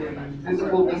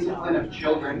physical discipline of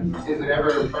children. Is it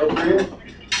ever appropriate?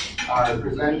 Our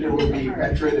presenter will be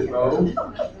Petra DeVoe,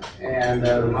 and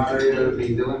the moderator will be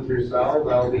Dylan Purcell.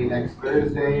 That'll be next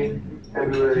Thursday,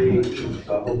 February 18th,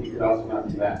 so I hope you could also come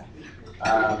to that.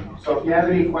 So if you have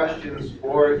any questions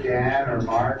for Dan or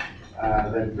Mark,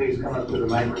 then please come up to the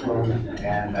microphone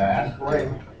and ask away.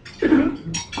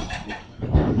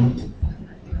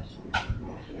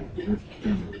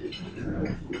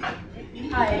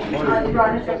 Hi, I'm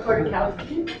Veronica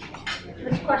Kordakowski.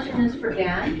 This question is for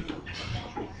Dan.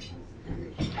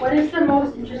 What is the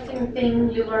most interesting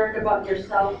thing you learned about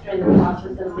yourself during the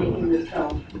process of making this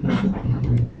film?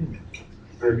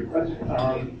 Very good question.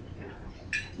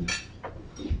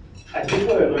 I think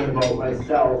what I learned about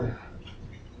myself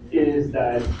is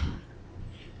that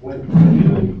when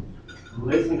you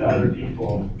listen to other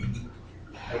people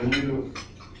and you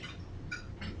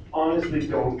honestly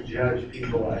don't judge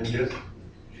people and just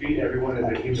treat everyone as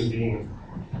a human being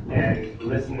and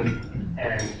listen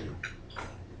and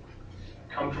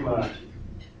come from a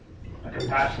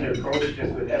compassionate approach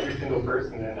just with every single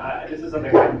person. And this is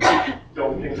something I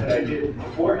don't think that I did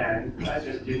beforehand. I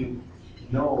just didn't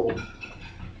know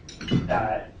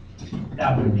that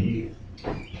that would be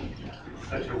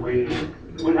such a way,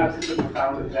 it would have such a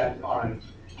profound effect on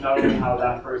not only how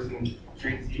that person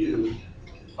treats you,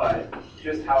 but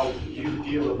just how you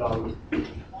feel about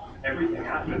everything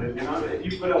after that. You know, if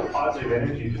you put out positive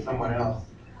energy to someone else,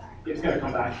 it's going to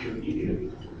come back to you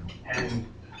immediately. And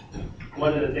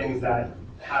one of the things that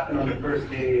happened on the first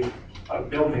day of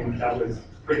filming that was a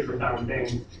pretty profound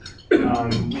thing, we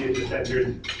had just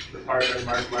entered the park, and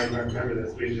Mark might remember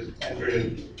this, we just entered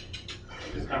and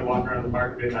just kind of walked around the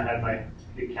park a bit, and I had my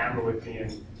big camera with me,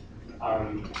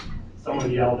 and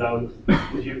someone yelled out,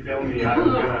 "If you film me, I'm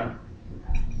gonna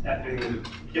effing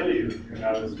kill you." And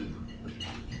I was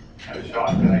kind of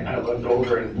shocked, and I kind of looked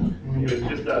over, and it was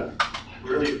just a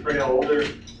really frail older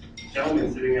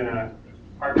gentleman sitting in a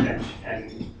park bench,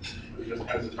 and I was just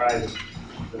kind of surprised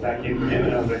that came from him,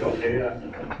 and I was like, okay,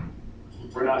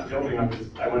 we're not filming.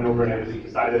 I went over and I just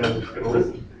decided I was just going to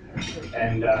listen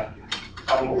and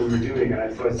tell him what we were doing,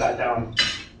 and so I sat down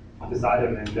beside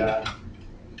him, and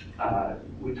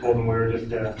we told him we were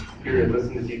just here to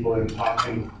listen to people and talk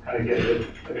and kind of get a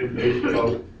good information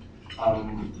about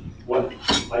what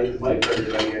life is like for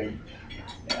everybody.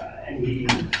 And he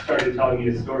started telling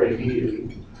me his story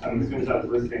immediately as soon as I was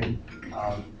listening.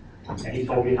 And he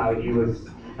told me how he was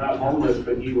not homeless,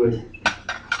 but he was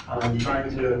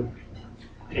trying to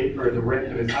pay for the rent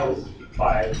of his house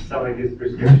by selling his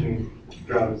prescription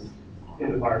drugs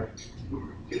in the park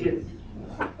to kids.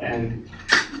 And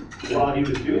while he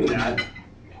was doing that,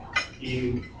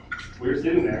 we were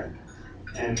sitting there,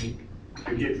 and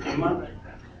the kids came up,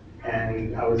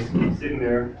 and I was sitting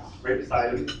there right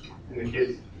beside him, and the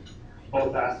kids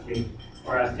both asked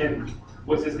him,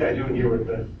 "What's this guy doing here with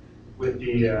the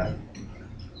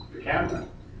camera?"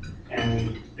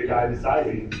 And the guy beside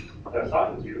me that I was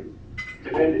talking to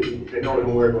defended me. They know,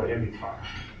 don't worry about him, he's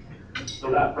fine.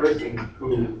 So that person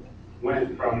who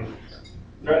went from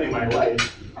threatening my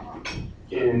life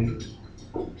in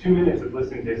 2 minutes of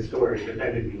listening to his story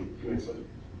defended me 2 minutes later.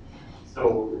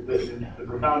 So the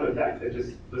profound effect of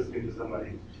just listening to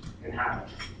somebody and how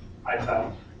I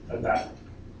felt that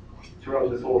throughout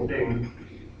this whole thing,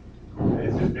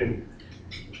 it's just been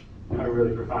a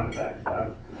really profound effect.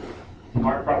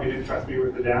 Mark probably didn't trust me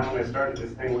with the down when I started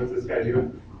this thing. What's this guy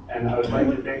doing? And I would like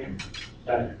to think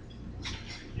that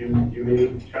you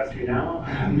may trust me now.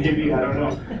 Maybe, I don't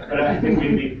know. But I think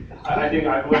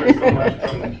I've learned so much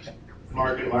from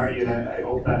Mark and Marty, and I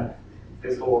hope that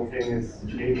this whole thing has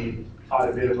maybe taught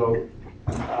a bit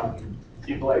about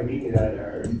people like me that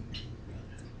are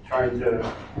trying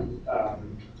to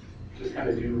just kind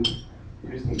of do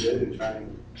some good and try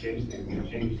and change things and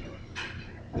change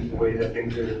the way that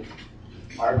things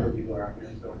are for people around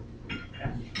here. So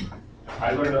yeah.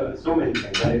 I learned so many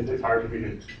things. It's hard for me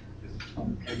to just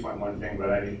pinpoint one thing, but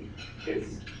I mean,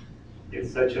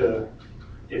 it's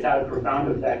had a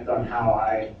profound effect on how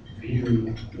I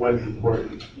view what's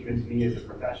important, even to me as a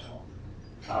professional.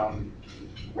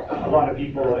 A lot of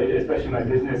people, especially my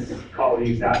business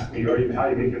colleagues, ask me, "Or even how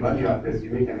are you making money off this?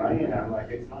 You making money?" And I'm like,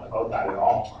 it's not about that at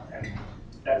all. And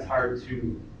that's hard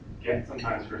to get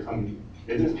sometimes for some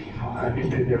business people. I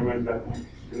mean, everyone's got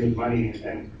to make money,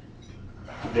 and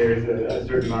there's a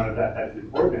certain amount of that that's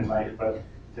important in life. But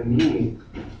to me,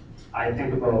 I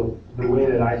think about the way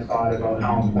that I thought about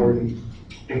how important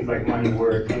things like money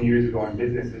were 10 years ago in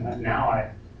business, and now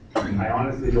I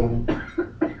honestly don't.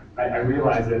 I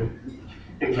realize that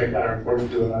things like that are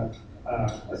important to a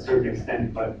a certain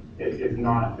extent, but it is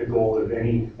not the goal of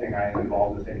anything I am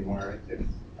involved with anymore.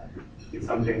 It's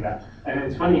something that, and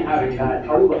it's funny having that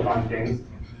outlook on things,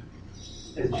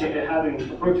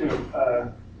 approaching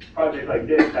a project like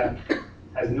this that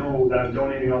has that I'm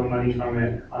donating all the money from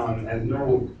it, has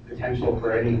no potential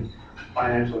for any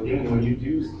financial gain. When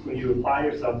you apply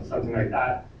yourself to something like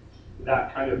that,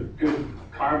 that kind of good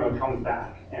karma comes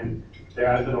back. And there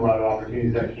has been a lot of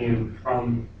opportunities that came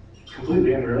from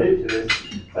completely unrelated to this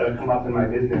that have come up in my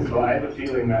business. So I have a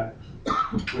feeling that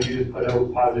when you just put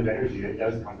out positive energy, it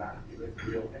does come back to you. It's a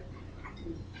real thing.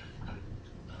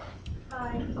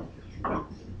 Hi.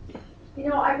 You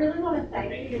know, I really want to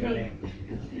thank you.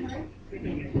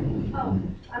 Oh,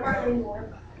 I'm Arlene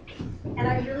Moore. And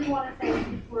I really want to thank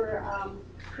you for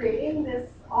creating this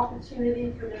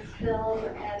opportunity for this film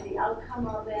and the outcome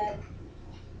of it.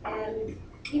 And,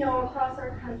 you know, across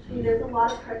our country, there's a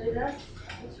lot of prejudice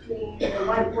between the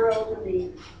white world and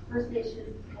the First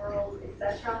Nations world,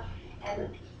 etc. And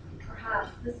perhaps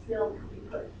this film will be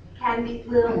put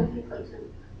to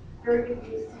very good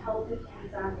use to help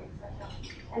diffuse that, etc.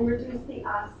 And reduce the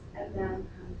us and them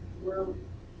world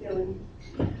feeling.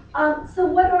 So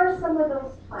what are some of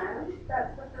those plans?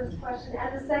 That's the first question.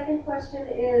 And the second question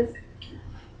is,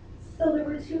 so there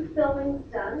were 2 filmings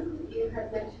done, you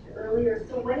had mentioned earlier.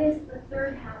 So when is the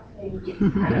third happening?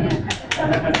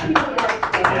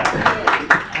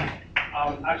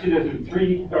 Actually, there's been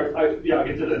 3, I'll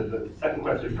get to the second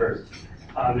question first.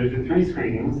 There's been 3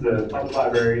 screenings, the public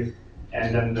library,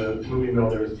 and then the movie mill,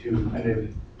 there was 2, and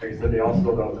they've, like I said, they all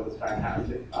sold out. That was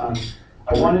fantastic. I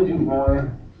want to do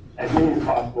more, as many as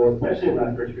possible, especially in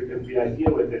Lethbridge, because the idea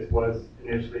with this was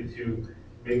initially to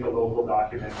make a local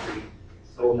documentary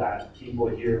so that people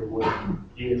here would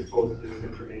be exposed to this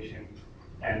information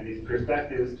and these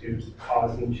perspectives to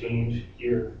cause some change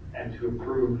here and to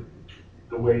improve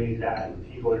the way that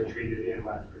people are treated in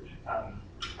Lethbridge.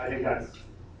 I think that's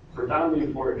profoundly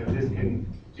important. If this can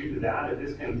do that, if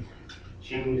this can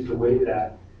change the way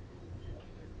that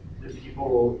the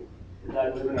people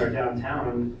that live in our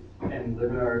downtown and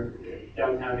live in our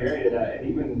downtown area, and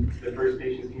even the First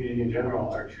Nations community in general,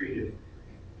 are treated,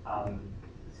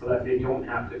 so that they don't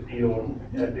have to feel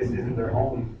that this isn't their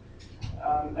home.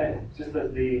 And just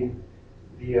that the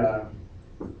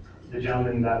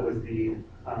gentleman that was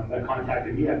that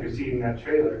contacted me after seeing that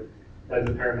trailer, as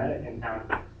a paramedic in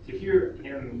town, to hear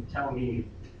him tell me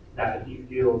that he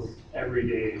feels every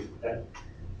day that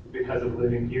because of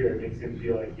living here, it makes him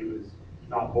feel like he was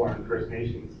not born First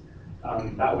Nations.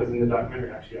 That was in the documentary.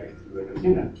 Actually, I haven't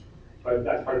seen that, but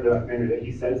that's part of the documentary that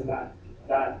he says that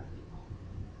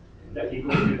he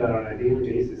goes through that on a daily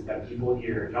basis, that people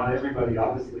here, not everybody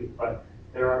obviously, but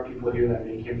there are people here that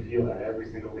make him feel that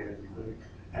every single day that he's living.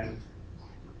 And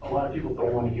a lot of people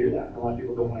don't want to hear that. A lot of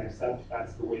people don't want to accept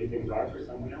that's the way things are for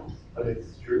someone else, but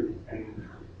it's true. And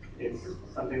it's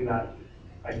something that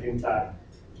I think that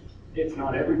it's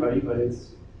not everybody, but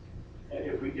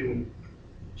if we can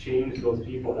change those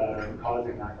people that are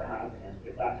causing that to happen,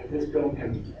 if this film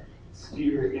can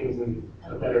steer things in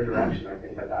a better direction, I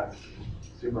think that's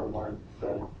super important.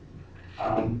 So,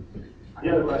 the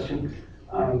other question,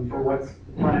 for what's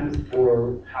plans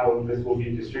for how this will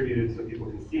be distributed so people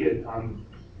can see it,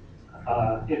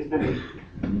 it's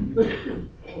been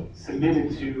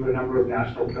submitted to a number of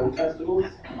national film festivals,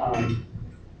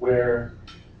 where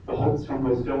the hopes from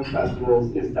those film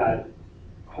festivals is that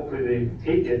hopefully they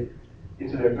take it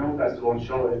into their film festival and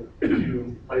show it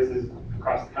to places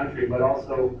across the country, but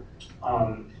also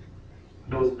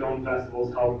those film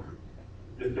festivals help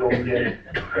the film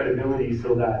get credibility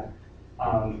so that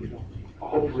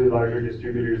hopefully larger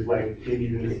distributors like maybe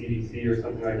even the CBC or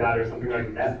something like that, or something like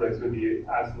Netflix would be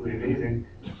absolutely amazing.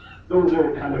 Those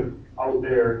are kind of out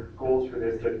there goals for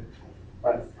this,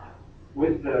 but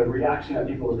with the reaction that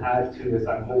people have had to this,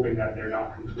 I'm hoping that they're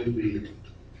not completely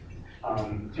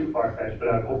too far-fetched, but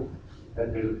I hope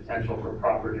that there's a potential for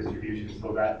proper distribution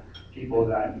so that people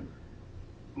that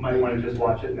might want to just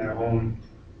watch it in their home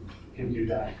can do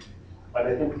that. But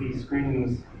I think these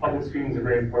screenings, public screenings, are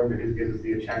very important because it gives us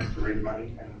the chance to raise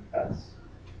money, and that's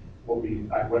what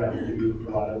I hope to do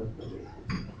a lot of.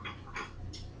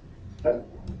 That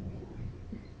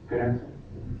good answer?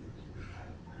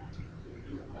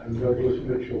 I'm Douglas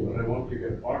Mitchell, but I want to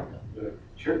get Mark up there.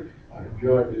 Sure. I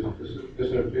enjoyed his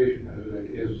dissertation as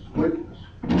his witness,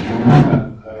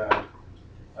 and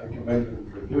I commend him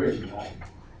for doing that.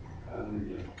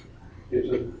 And it's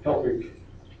a topic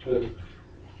that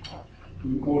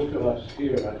most of us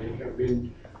here, I think, have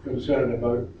been concerned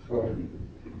about for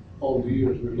all the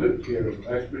years we've lived here in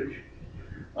Lethbridge,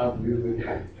 and we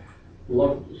would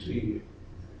love to see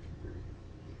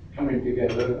coming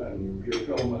together, and your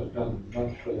film has done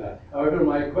much for that. However,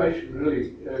 my question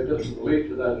really doesn't relate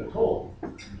to that at all.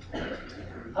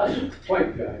 Us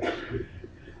white guys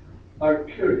are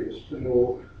curious to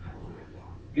know,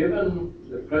 given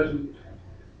the present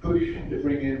push to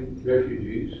bring in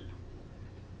refugees,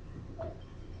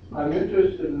 I'm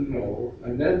interested in know,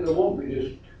 and then there won't be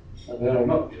just, and there are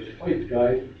not just white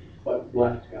guys, but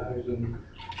black guys and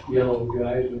yellow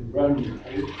guys and brown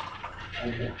guys,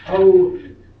 and how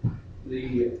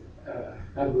the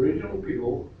Aboriginal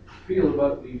people feel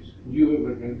about these new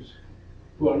immigrants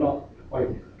who are not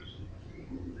white guys.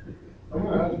 I'm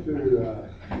gonna have to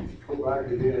go back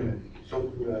again and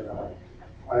something that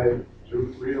I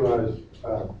realized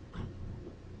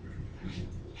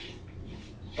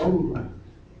some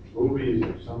movies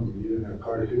or some even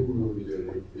cartoon movies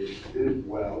they did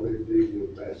well, they did their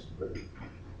best, but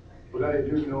what I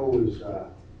do know is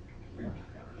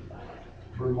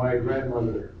for my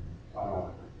grandmother,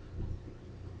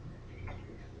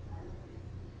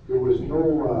 there was no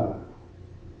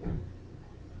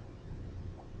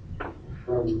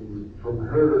from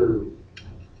her,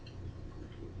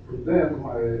 from them,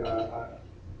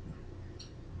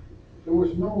 there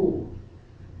was no,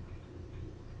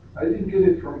 I didn't get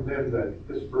it from them that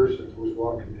this person who was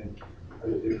walking in had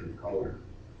a different color.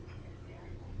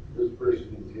 This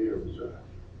person in here was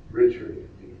richer than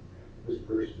me. This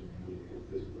person is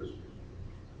this person.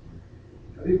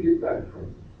 I didn't get that from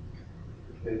them.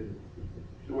 And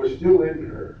it was still in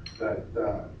her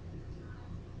that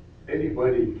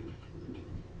anybody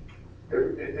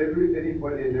and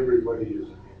everybody is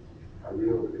a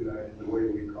real, in the way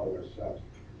we call ourselves,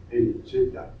 hey,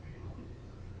 sit down.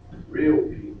 Real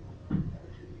people.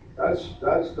 That's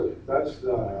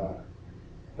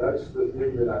the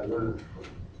thing that I learned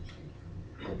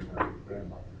from my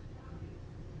grandmother.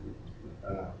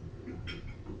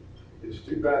 It's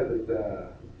too bad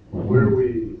that where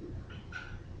we,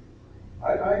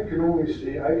 I can only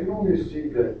see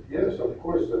that, yes, of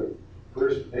course, the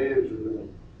first natives are gonna,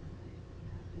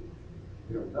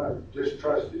 not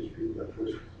distrust these people that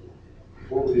was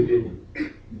floated in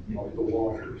of the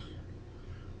waters.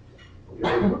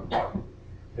 Okay?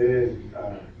 And,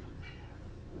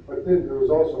 but then there was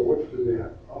also, what do they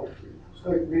have to offer? It's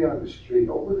like me on the street.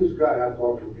 Oh, what does this guy have to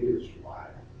offer me to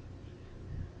survive?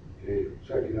 Okay,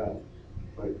 check it out.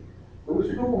 But there was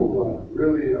no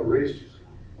really a racism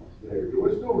there. There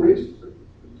was no racism,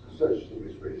 such thing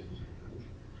as racism.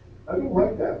 I don't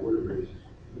like that word racism.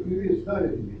 Maybe it's not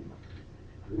in me.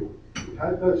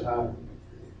 That does happen.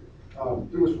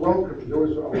 There was welcome. There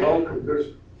was a welcome.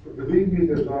 Believe me,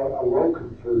 there's a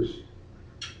welcome first.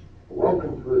 A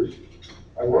welcome first.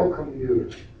 I welcome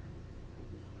you.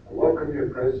 I welcome your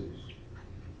presence.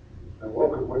 I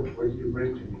welcome what you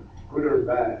bring to me, good or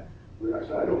bad. I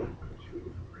said, I don't know what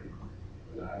you bring,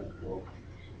 but I have to welcome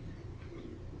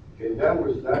you. Okay,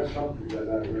 that's something that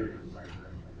I learned from my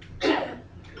grandmother.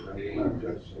 I will not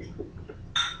judge something.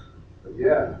 But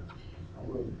yeah, I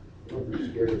wouldn't be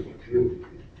scared of the field.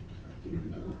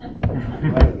 No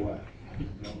matter what.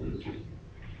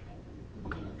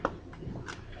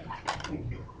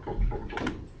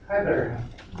 Hi there,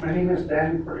 my name is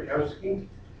Dan Korikowski,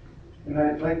 and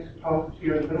I'd like to talk to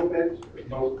you a little bit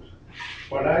about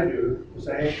what I do, is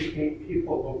I educate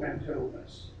people about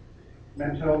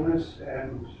mental illness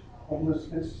and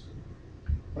homelessness.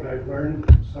 What I've learned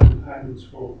sometimes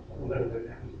go a little bit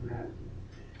hand in hand.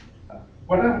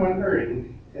 What I'm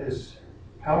wondering is,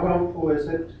 how helpful is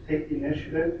it to take the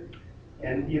initiative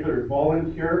and either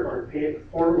volunteer or pay it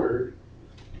forward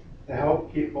to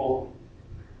help people?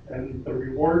 And the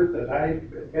reward that I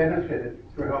benefited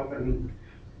through helping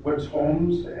Woods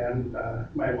Homes, and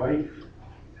my wife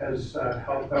has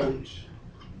helped out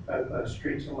at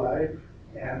Streets Alive.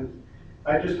 And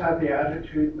I just have the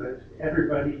attitude that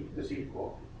everybody is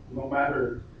equal, no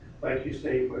matter, like you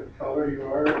say, what color you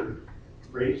are, or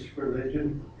race,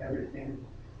 religion, everything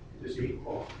is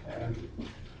equal. And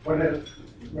what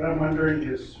I'm wondering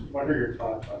is, what are your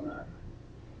thoughts on that?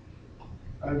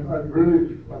 I'm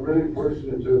really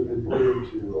fortunate to have been put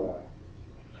into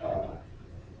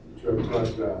have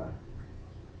brought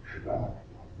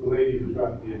the lady who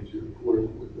got me into work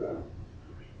with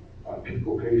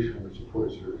people vocational and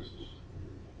support services.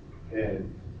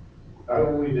 And not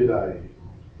only did I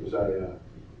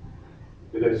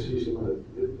see some of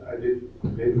the, I did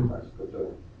neighbor class, but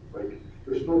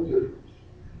there's no difference.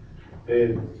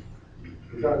 And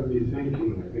it got me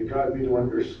thinking, it got me to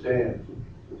understand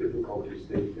the difficulties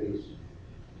they face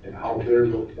and how they're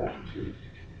looked at too.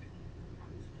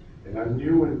 And I'm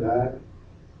new in that,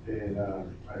 and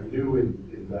I'm new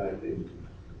in that, and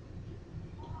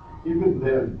even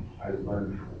them I've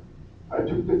learned from. I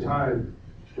took the time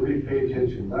to really pay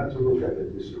attention, not to look at a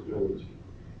disability.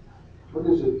 What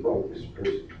is it about this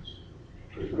person's?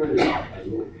 As good as I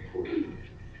look for it.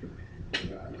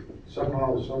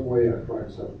 Somehow, some way I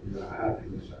find something, the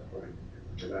happiness I find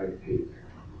that I hate.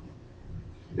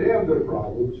 They have their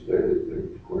problems,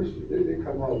 of course, they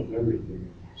come out with everything.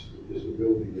 It's the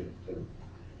disability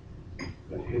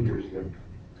that hinders them,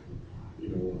 you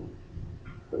know,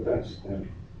 but that's them.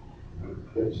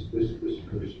 That's this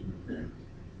person.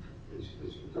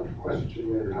 It's a tough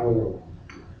question there, how to,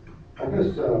 I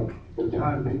guess, the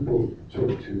time people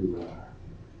took to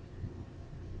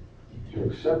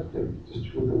accept them just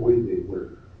for the way they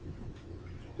were.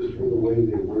 Just for the way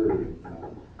they were, and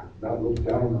not look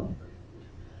down on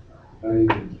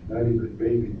them. Not even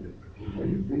baby them. When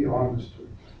you be honest with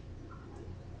them,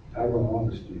 have an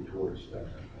honesty towards them,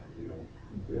 you know.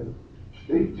 Yeah.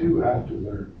 They do have to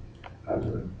learn how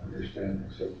to understand,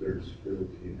 accept their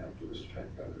disability, and have to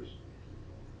respect others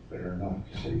that are not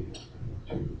disabled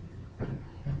too. I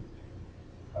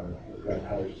don't know if that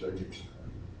helps,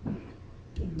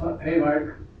 Hey,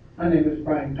 Mark, my name is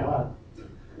Brian Todd.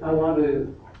 I want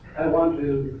to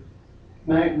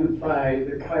magnify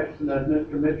the question that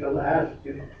Mr. Mitchell asked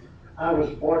you. I was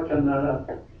fortunate enough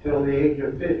till the age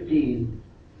of 15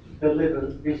 to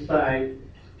live beside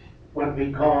what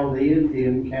we call the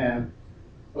Indian camp.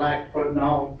 Blackfoot and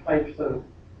all types of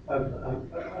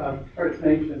First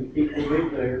Nation people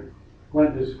lived there,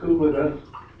 went to school with us.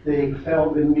 They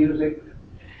excelled in music,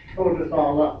 showed us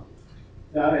all up.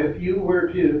 Now, if you were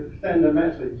to send a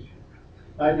message,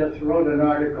 I just wrote an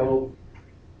article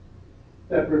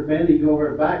that we're bending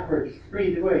over backwards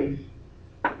 3 ways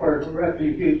for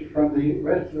refugees from the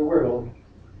rest of the world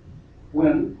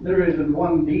when there isn't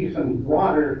one decent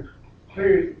water,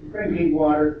 clear drinking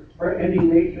water for any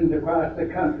nations across the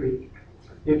country.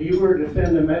 If you were to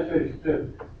send a message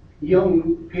to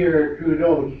young Pierre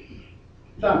Trudeau's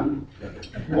son,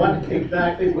 what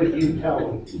exactly would you tell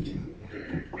him?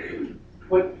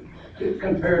 What,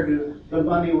 compared to the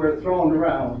money we're throwing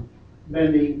around,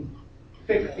 spending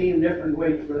 16 different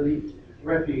ways for these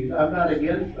refugees? I'm not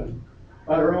against them,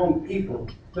 but our own people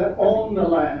that own the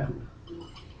land,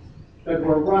 that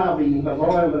we're robbing of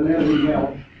oil and everything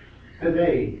else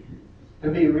today. To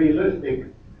be realistic,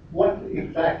 what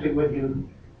exactly would you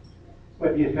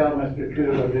tell Mr.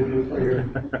 Trudeau to do for your?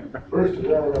 First of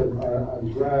all,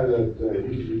 I'm glad that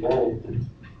he's evolved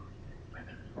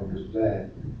from his dad.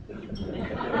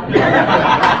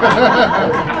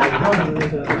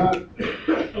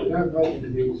 Not nothing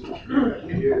against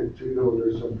Pierre Trudeau.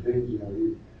 There's some things, you know,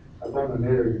 I found an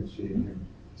arrogancy in him,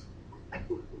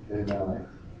 and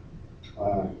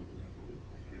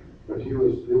but it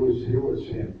was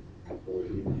him. So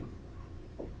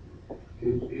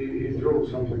he drove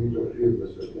something into a few of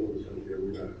us that told us that we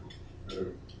got a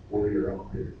warrior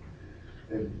up here,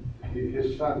 and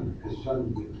his son did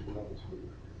well to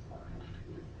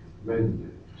mend,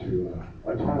 to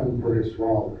atone for his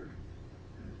father.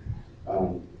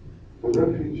 The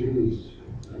refugees,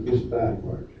 I missed that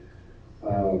part.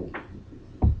 I'll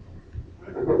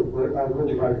go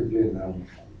back again.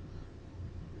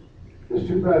 It's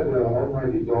too bad the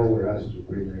almighty dollar has to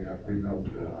bring up.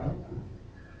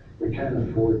 We can't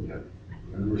afford them,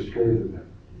 and we're scared of them.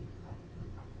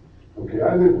 Okay,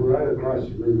 I live right across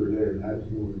the river there, and I had to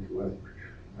move into Lethbridge.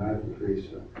 I had to face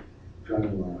trying to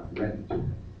rent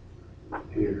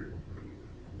here,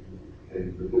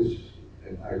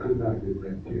 and I could not get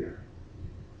rent here.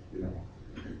 You know,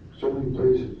 so many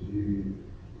places you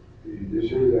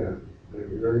say that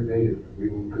we're very native, and we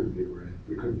couldn't get rent.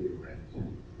 We couldn't get rent.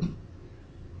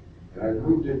 And I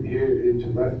moved in here into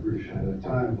Lethbridge at a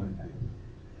time when I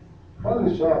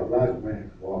finally saw a black man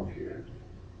walk here.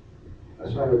 I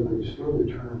saw it would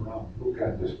slowly turn around, look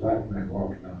at this black man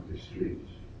walking down the streets.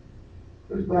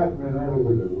 There's black men all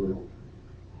over the world.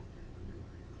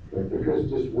 But because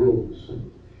this world is a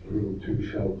little too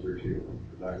sheltered here,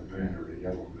 the black man or the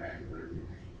yellow man, whatever.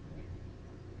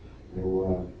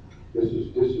 So this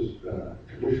is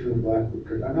traditional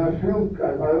Blackfoot, and I feel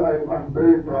I'm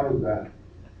very proud of that.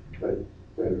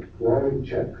 That Wally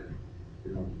Check,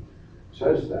 you know,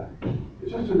 says that.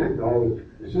 It's just an acknowledgement.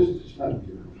 It's not,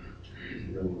 you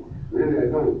know, really, I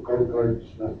know Garden Garden's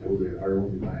not totally our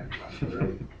own land,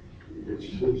 right?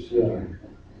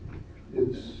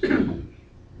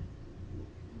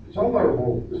 It's all our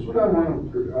home. That's what I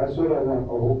want to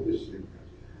hope this thing.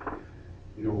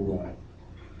 You know,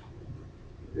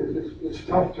 it's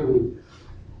tough to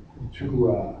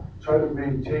try to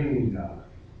maintain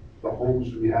the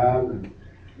homes we have, and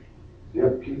You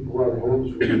have people on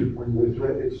homes when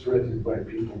it's threatened by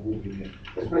people moving in,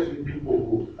 especially people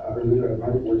who are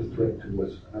not worth threat to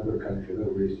us, another country,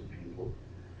 another race of people.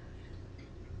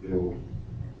 You know,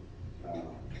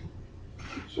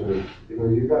 so, you know,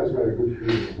 you guys got a good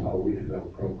feeling of how we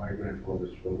felt, how my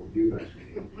grandfathers felt when you guys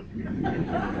came.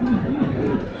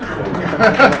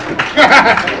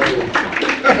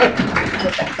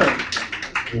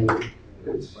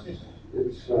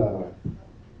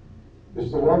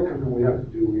 It's the welcoming we have to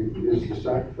do, it's the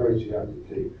sacrifice you have to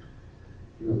take.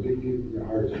 You know, dig deep in your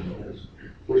hearts and minds.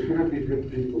 There's going to be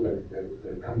good people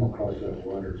that come across that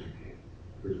water again.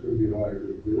 There's going to be a lot of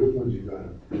good ones you got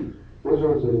to. Those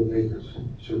are those that will make us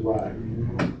survive.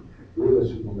 Real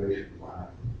assimilation will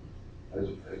happen, as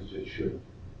it should.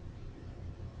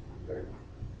 Okay.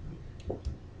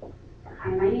 Hi,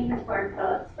 my name is Barb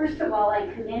Phillips. First of all, I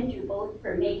commend you both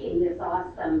for making this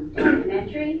awesome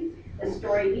documentary. The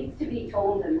story needs to be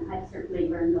told, and I've certainly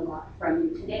learned a lot from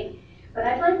you today. But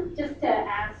I'd like just to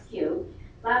ask you,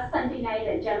 last Sunday night,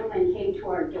 a gentleman came to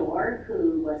our door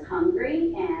who was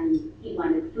hungry, and he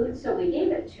wanted food, so we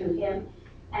gave it to him.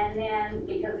 And then,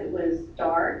 because it was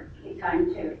dark, he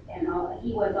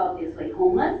was obviously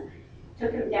homeless,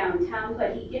 took him downtown,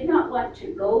 but he did not want to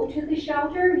go to the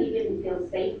shelter. He didn't feel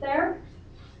safe there.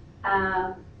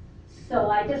 So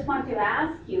I just want to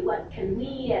ask you, what can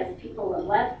we as people of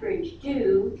Lethbridge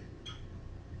do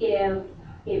if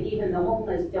even the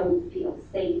homeless don't feel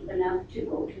safe enough to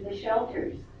go to the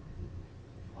shelters?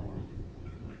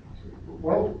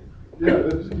 Well, yeah,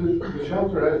 the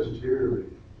shelter has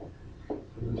deteriorated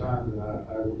from the time that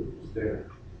I was there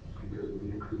because of the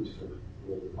increase of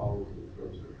all of the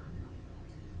drugs that are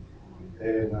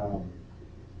coming. And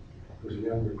there's a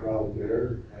younger crowd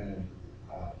there, and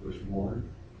there's more.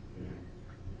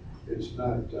 It's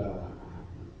not,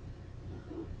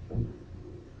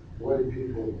 white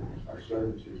people are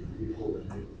starting to equal the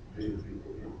native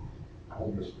people in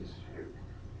homelessness here.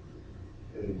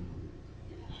 And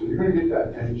so you're going to get that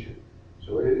tension.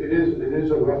 So it is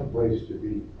a rough place to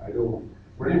be.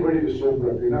 For anybody to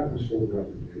sober up, you're not going to sober up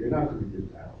in there. You're not going to get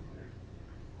out there.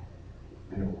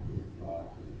 You know,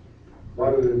 a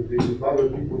lot of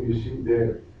the people you see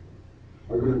there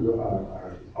are going to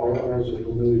are also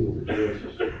familiar with the jail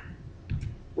system.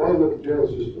 Well, the jail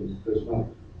system does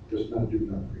not do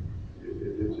nothing.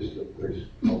 It's just a place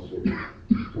also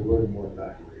to learn more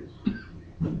factories.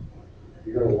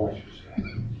 You got to watch yourself.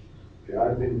 Okay,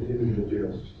 I've been in the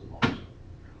jail system also,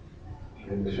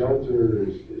 and the shelter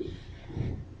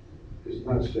is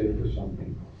not safe for some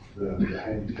people. The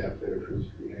handicapped that are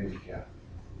physically handicapped.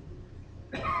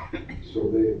 So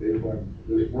they find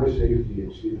there's more safety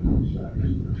in sleeping outside.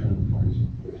 They're trying to find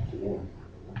some place to warm.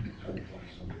 They're trying to find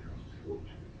somebody else to go to.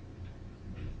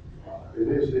 It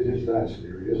is that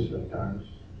serious at times.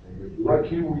 And we're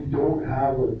lucky we don't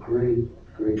have a great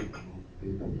people,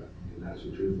 and that's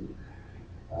the truth.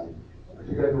 I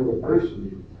think I know the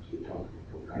person you're talking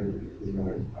about.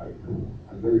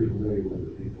 I'm very familiar with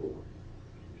the people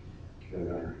that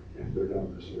are, if they're down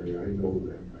this area, I know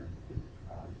them.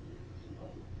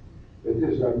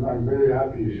 I'm very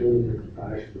happy you showed them the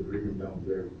compassion to bring them down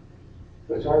there.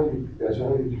 That's all you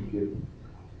can give them.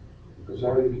 That's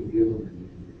all you can give them.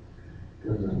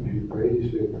 And you pray, you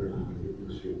say a prayer, and you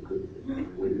will see a good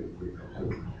way to bring them to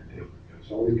them. That's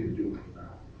all you can do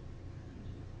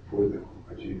for them.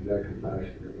 Achieve that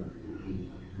compassion.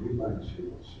 We might not see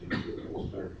what's seen, but we'll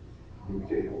start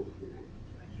communicating hopefully.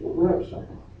 So we're up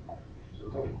something. It's a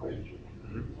tough question.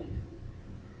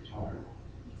 It's hard.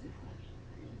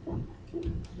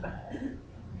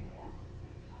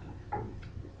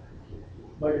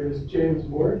 My name is James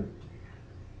Moore.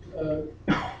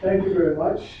 Thank you very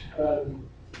much.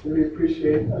 Really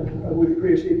appreciate. I would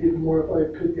appreciate even more if I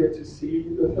could get to see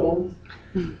the films.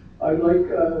 I'd like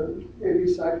maybe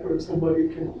Sackler or somebody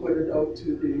can put it out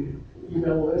to the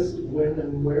email list when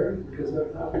and where, because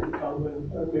I'm happy to come,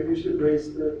 and maybe we should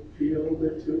raise the fee a little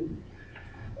bit too.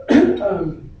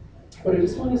 But I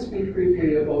just want to speak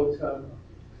briefly about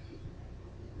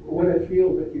what I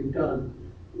feel that you've done.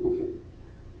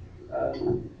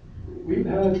 We've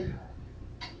had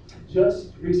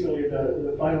just recently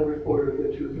the final report of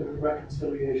the Truth and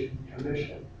Reconciliation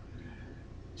Commission,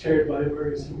 chaired by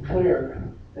Murray Sinclair,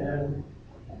 and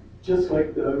just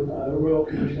like the Royal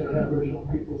Commission on Aboriginal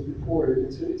Peoples before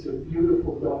it, it's a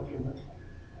beautiful document.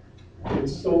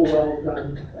 It's so well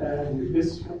done, and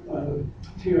this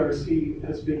TRC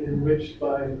has been enriched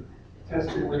by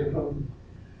testimony from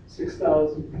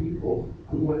 6,000 people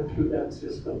who went through that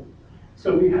system.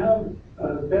 So we have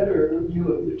a better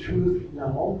view of the truth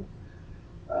now.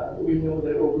 We know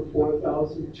that over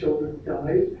 4,000 children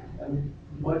died, and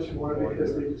much more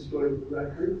because they destroyed the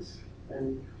records,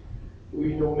 and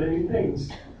we know many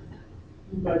things.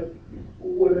 But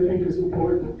what I think is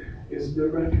important is the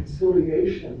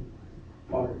reconciliation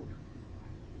part.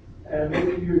 And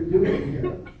what you're doing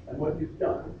here, and what you've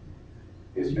done,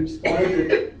 is you've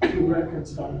started to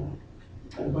reconcile.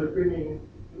 And by bringing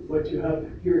what you have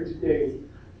here today,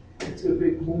 it's a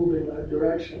big move in that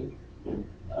direction.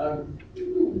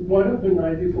 One of the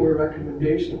 94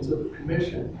 recommendations of the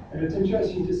commission, and it's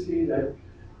interesting to see that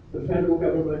the federal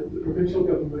government, the provincial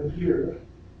government here,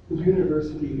 the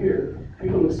university here,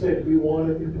 people have said we want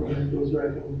to implement those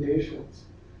recommendations.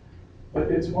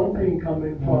 But it's one thing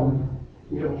coming from,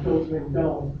 filtering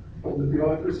down from the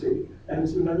bureaucracy, and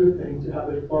it's another thing to have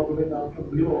it bubbling up from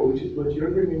below, which is what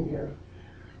you're bringing here.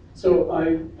 So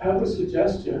I have a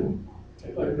suggestion,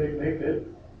 if I may make it.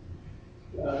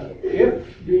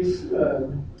 If these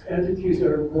entities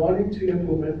are wanting to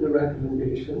implement the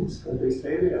recommendations, and they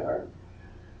say they are,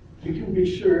 you can be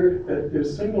sure that there's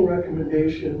a single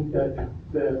recommendation that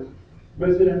the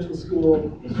residential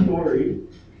school story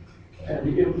and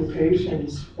the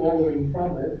implications following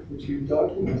from it, which you've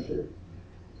documented,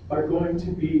 are going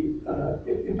to be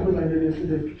implemented into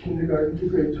the kindergarten to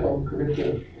grade 12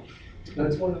 curriculum.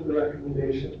 That's one of the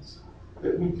recommendations,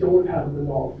 that we don't have the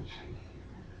knowledge.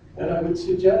 And I would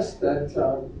suggest that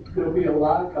there'll be a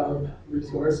lack of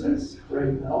resources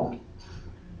right now.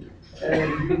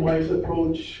 And you might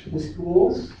approach the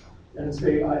schools and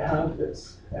say, I have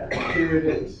this, and here it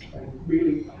is, and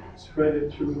really spread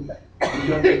it through the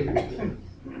younger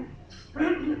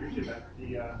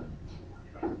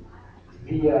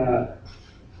people.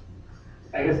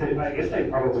 I guess I'd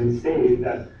probably say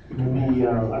that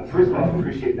first of all, I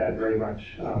appreciate that very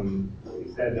much. What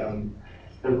you said,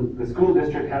 the school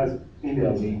district has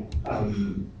emailed me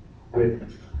with,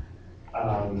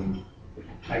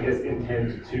 I guess,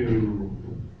 intent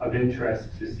of interest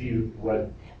to see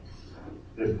what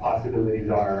the possibilities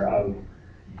are of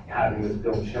having this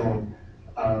film shown.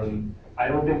 I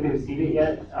don't think they've seen it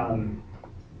yet.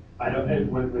 I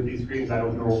don't, with these screens, I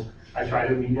don't know. I try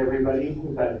to meet everybody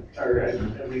or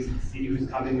at least see who's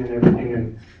coming and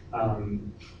everything,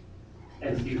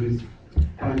 and see who's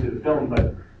coming to the film.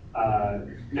 But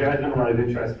there has been a lot of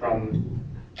interest from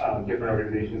different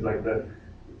organizations, like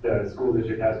the school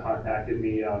district has contacted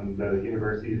me, the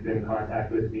university has been in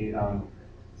contact with me,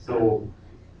 so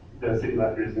the city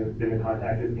electors have been in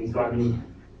contact with me. So I mean,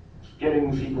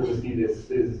 getting people to see this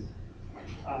is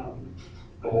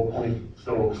the whole point.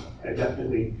 So I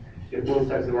definitely, if those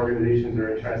types of organizations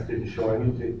are interested in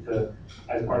showing it to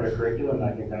as part of curriculum,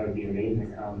 I think that would be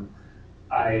amazing.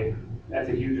 That's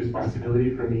a huge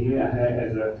responsibility for me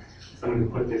as someone who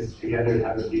put this together, to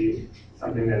have it be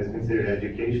something that is considered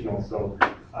educational. So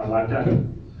I've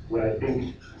done what I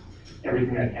think,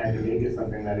 everything I can to make it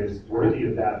something that is worthy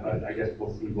of that, but I guess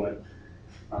we'll see what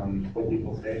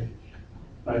people say.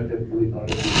 But if it's really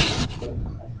positive,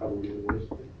 that's probably the worst.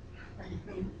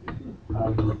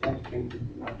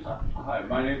 Hi,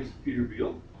 my name is Peter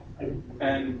Beal,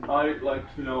 and I'd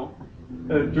like to know,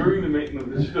 during the making of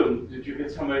this film, did you get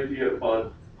some idea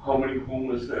about how many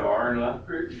homeless there are in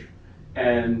Lethbridge,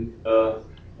 and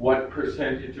what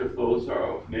percentage of those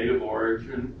are of Native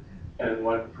origin, and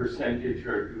what percentage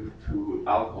are due to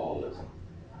alcoholism?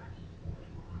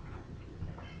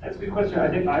 That's a good question. I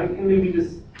think I can maybe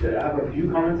just have a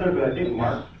few comments on it, but I think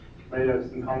Mark might have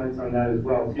some comments on that as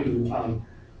well too.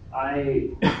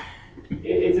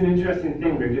 It's an interesting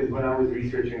thing, because when I was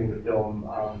researching the film,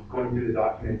 going through the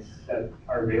documents that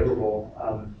are available,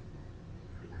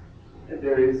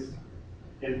 there is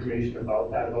information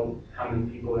about that, about how many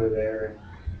people are there,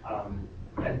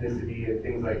 ethnicity and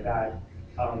things like that.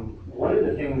 One of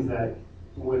the things that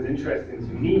was interesting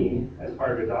to me as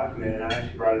part of the document, and I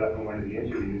actually brought it up in one of the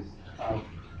interviews,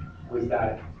 was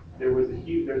that there's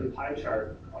a pie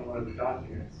chart on one of the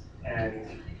documents, and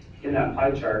in that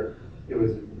pie chart, it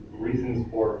was reasons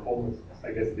for homelessness.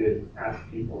 I guess they asked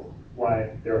people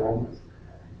why they're homeless.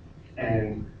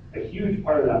 And a huge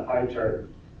part of that pie chart,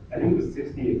 I think it was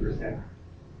 68%,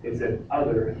 it said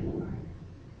other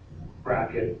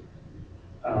bracket.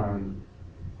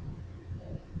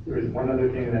 There was one other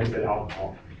thing that said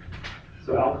alcohol.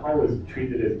 So alcohol was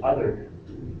treated as other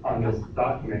on this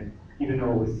document, even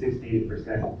though it was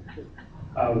 68%.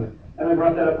 And I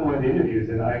brought that up in one of the interviews,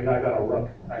 and I got a look.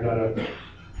 I got a,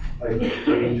 like,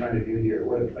 what are you trying to do here?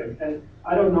 And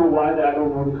I don't know why that, I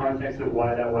don't know the context of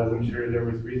why that was. I'm sure there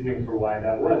was reasoning for why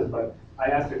that was, but I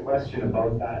asked a question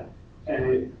about that,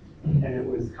 and it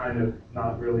was kind of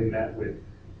not really met with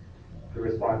the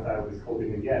response I was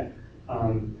hoping to get.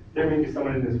 There may be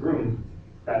someone in this room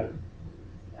that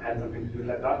had something to do with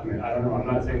that document. I don't know, I'm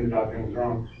not saying the document was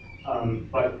wrong.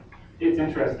 But it's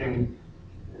interesting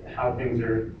how things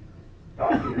are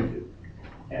documented.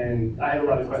 And I had a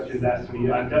lot of questions asked to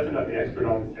me. I'm definitely not the expert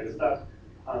on this type of stuff,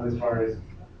 as far as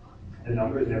the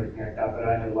numbers and everything like that, but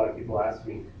I had a lot of people ask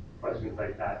me questions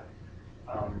like that.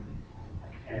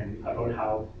 And about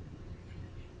how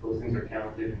those things are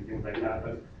counted and things like that,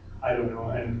 but I don't know.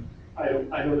 And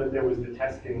I know that there was the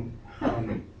testing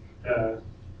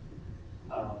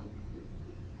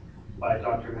by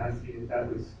Dr. Massey that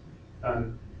was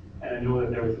done. And I know that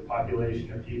there was a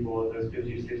population of people, those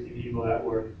 50 or 60 people that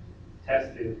were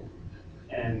tested,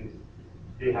 and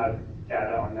they have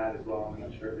data on that as well. I'm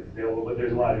not sure if it's available, but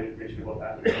there's a lot of information about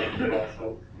that as well.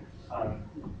 So,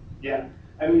 yeah,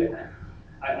 I mean,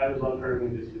 I would love for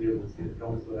everyone just to be able to see the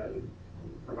film so that would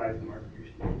provide some more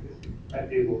information. That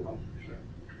day will come for sure.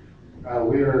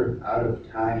 We're out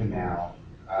of time now.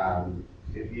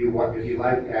 If you'd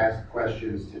like to ask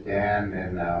questions to Dan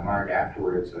and Mark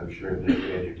afterwards, I'm sure they could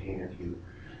entertain a few.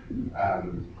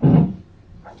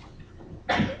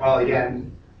 Well,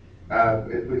 again,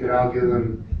 if we could all give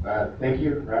them thank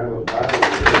you, round of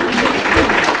applause.